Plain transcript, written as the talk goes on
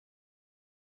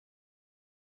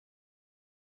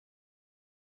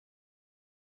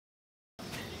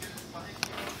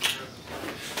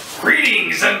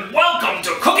Greetings and welcome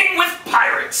to Cooking with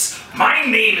Pirates. My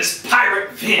name is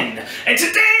Pirate Vin, and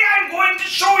today I'm going to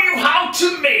show you how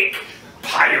to make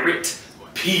pirate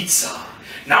pizza.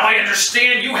 Now I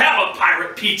understand you have a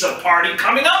pirate pizza party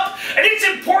coming up, and it's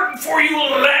important for you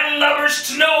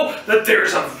landlubbers to know that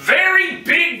there's a very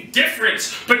big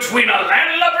difference between a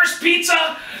landlubber's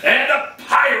pizza and a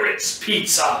pirate's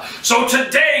pizza. So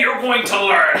today you're going to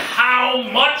learn how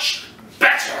much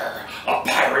better a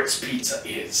pirate's pizza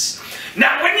is.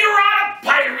 Now when you're on a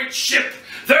pirate ship,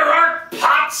 there aren't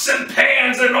pots and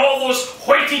pans and all those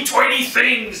hoity-toity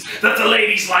things that the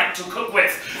ladies like to cook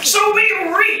with. So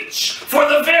we reach for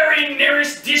the very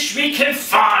nearest dish we can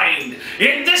find.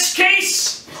 In this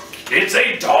case, it's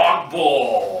a dog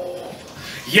bowl.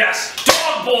 Yes,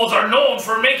 dog bowls are known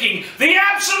for making the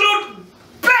absolute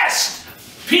best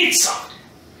pizza.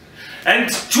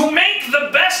 And to make the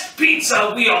best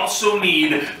pizza, we also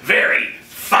need very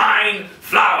fine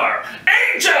flour.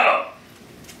 Angel!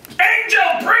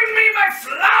 Angel, bring me my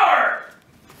flour!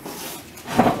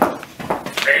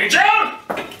 Angel?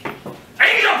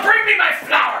 Angel, bring me my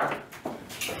flour!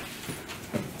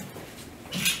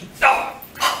 Oh.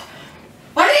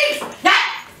 What is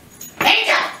that?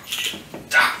 Angel!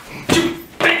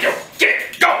 Angel,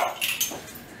 get go!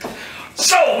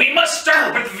 So, we must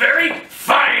start with very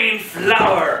fine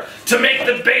flour to make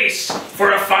the base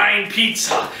for a fine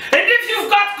pizza. And if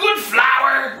you've got good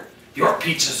flour, your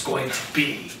pizza's going to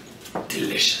be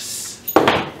delicious.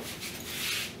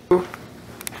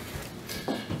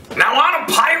 Now on a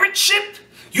pirate ship,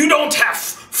 you don't have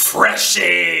fresh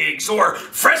eggs or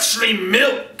freshly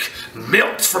milked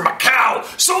from a cow.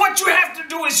 So what you have to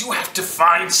do is you have to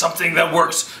find something that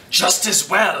works just as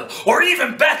well or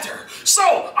even better. So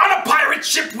on a pirate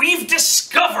ship, we've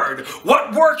discovered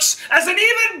what works as an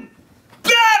even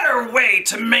better way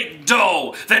to make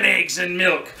dough than eggs and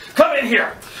milk. Come in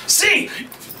here. See,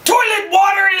 toilet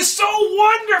water is so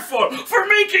wonderful for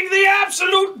making the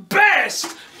absolute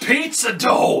best pizza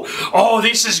dough. Oh,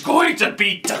 this is going to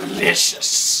be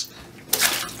delicious.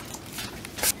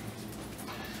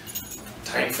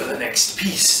 Time for the next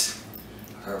piece.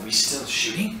 Are we still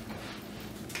shooting?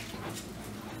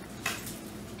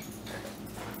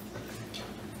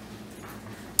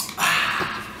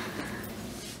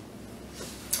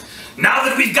 Now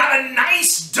that we've got a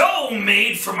nice dough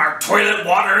made from our toilet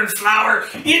water and flour,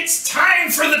 it's time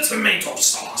for the tomato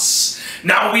sauce.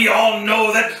 Now we all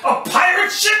know that a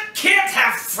pirate ship can't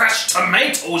have fresh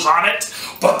tomatoes on it,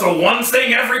 but the one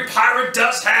thing every pirate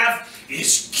does have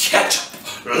is ketchup.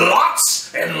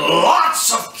 Lots and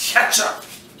lots of ketchup.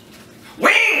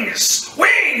 Wings!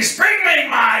 Wings! Bring me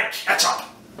my ketchup!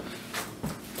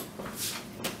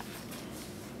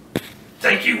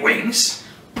 Thank you, Wings.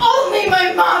 Only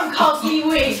my mom calls me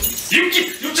Wings. You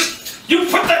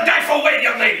put the knife away,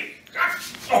 young lady.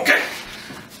 Okay.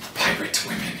 Pirate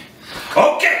women.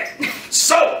 Okay,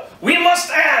 so we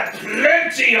must add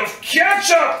plenty of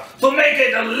ketchup to make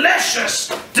a delicious,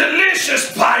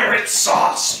 delicious pirate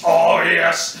sauce. Oh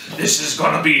yes, this is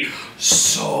gonna be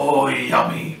so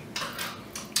yummy.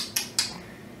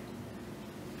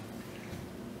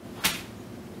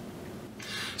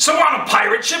 So on a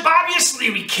pirate ship, obviously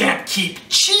we can't keep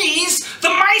cheese. The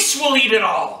mice will eat it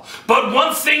all. But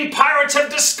one thing pirates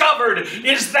have discovered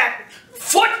is that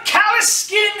foot callus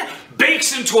skin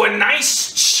bakes into a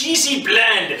nice cheesy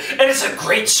blend, and it's a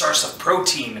great source of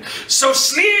protein. So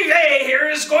Sleeve A here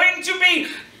is going to be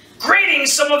grating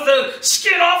some of the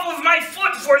skin off of my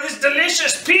foot for this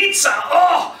delicious pizza.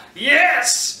 Oh,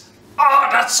 yes. Oh,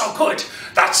 that's so good.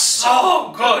 That's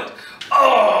so good.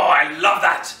 Oh, I love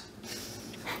that.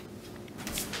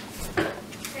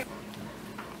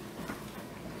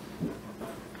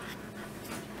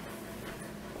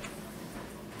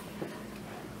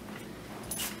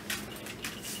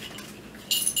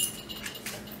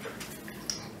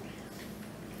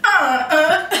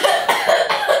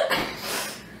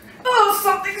 Oh,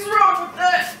 something's wrong with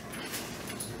that.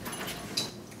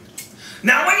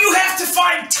 Now, when you have to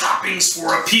find toppings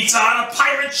for a pizza on a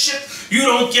pirate ship, you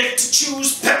don't get to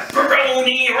choose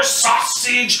pepperoni or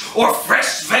sausage or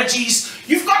fresh veggies.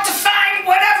 You've got to find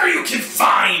whatever you can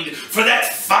find for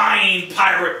that fine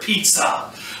pirate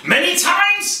pizza. Many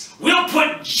times, we'll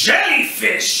put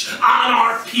jellyfish on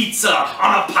our pizza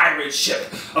on a pirate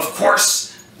ship. Of course,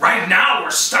 right now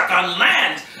we're stuck on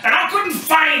land, and I couldn't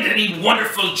find any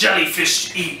wonderful jellyfish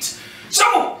to eat.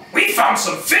 So, we found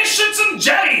some fish and some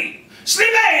jelly.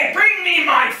 Sleeve, bring me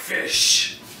my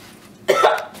fish.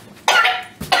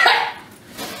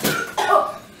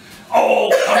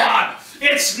 Oh, come on.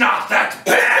 It's not that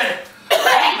bad.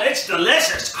 It's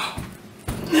delicious. Oh,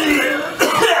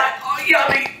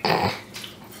 yummy.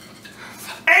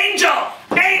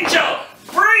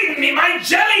 my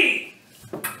jelly!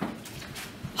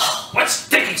 What's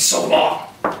taking so long?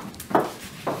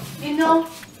 You know,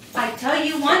 I tell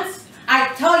you once,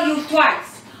 I tell you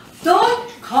twice. Don't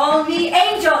call me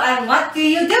Angel, and what do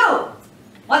you do?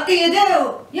 What do?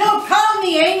 You call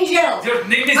me Angel. Your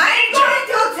name is I'm Angel! going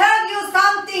to tell you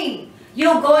something.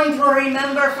 You're going to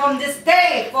remember from this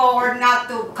day forward not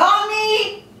to call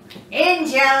me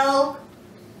Angel.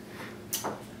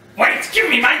 Wait, give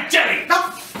me my jelly! No.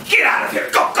 Get out of here!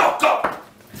 Go, go, go!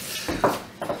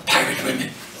 Pirate women.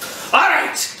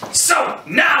 Alright, so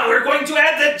now we're going to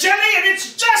add the jelly, and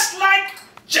it's just like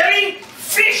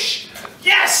jellyfish!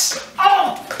 Yes!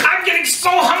 Oh, I'm getting so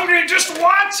hungry just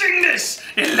watching this!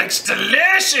 It looks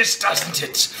delicious, doesn't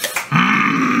it?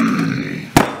 Mmm!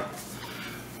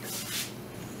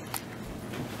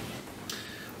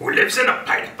 Who lives in a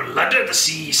pineapple under the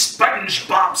sea?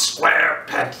 SpongeBob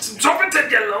SquarePants. Soft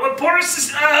and yellow and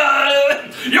porous.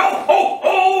 Yo ho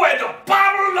ho, and a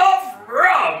bottle of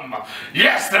rum.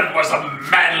 Yes, that was a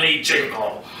manly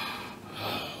jingle.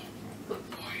 Oh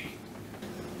boy.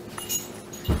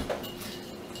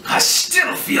 I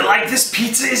still feel like this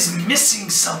pizza is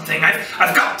missing something.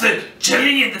 I've got the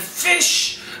jelly and the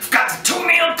fish. I've got the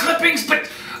toenail clippings, but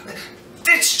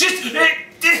it's just.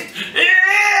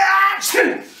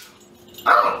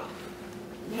 Oh,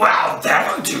 well,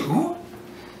 that'll do.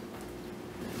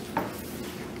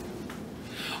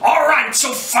 All right,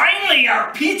 so finally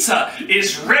our pizza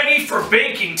is ready for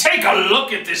baking. Take a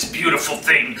look at this beautiful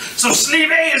thing. So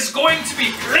Sleeve is going to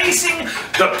be placing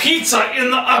the pizza in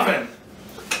the oven.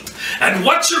 And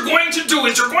what you're going to do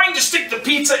is you're going to stick the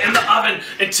pizza in the oven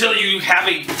until you have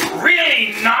a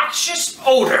really noxious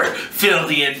odor fill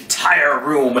the entire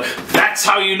room. That's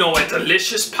how you know a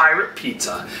delicious pirate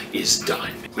pizza is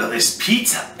done. Will this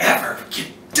pizza ever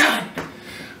get done?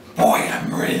 Boy,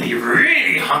 I'm really,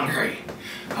 really hungry.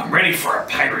 I'm ready for a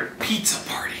pirate pizza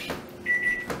party.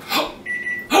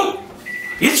 Oh,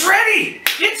 it's ready!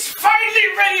 It's finally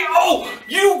ready! Oh,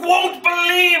 you won't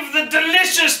believe the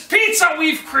delicious pizza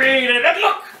we've created! And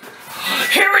look!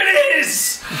 Here it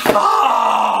is!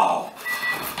 Oh!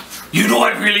 You know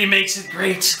what really makes it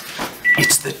great?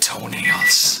 It's the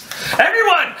toenails.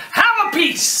 Everyone, have a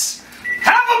piece!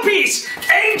 Have a piece!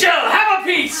 Angel, have a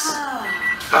piece!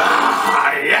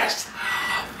 Ah, yes!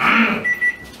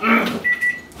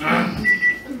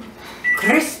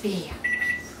 Crispy.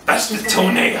 That's the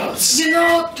toenails. You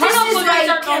know, this is why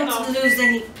I can't no. lose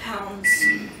any pounds.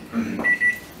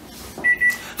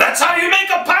 That's how you make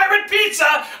a pirate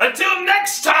pizza. Until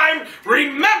next time,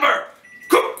 remember,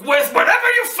 cook with whatever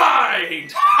you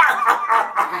find.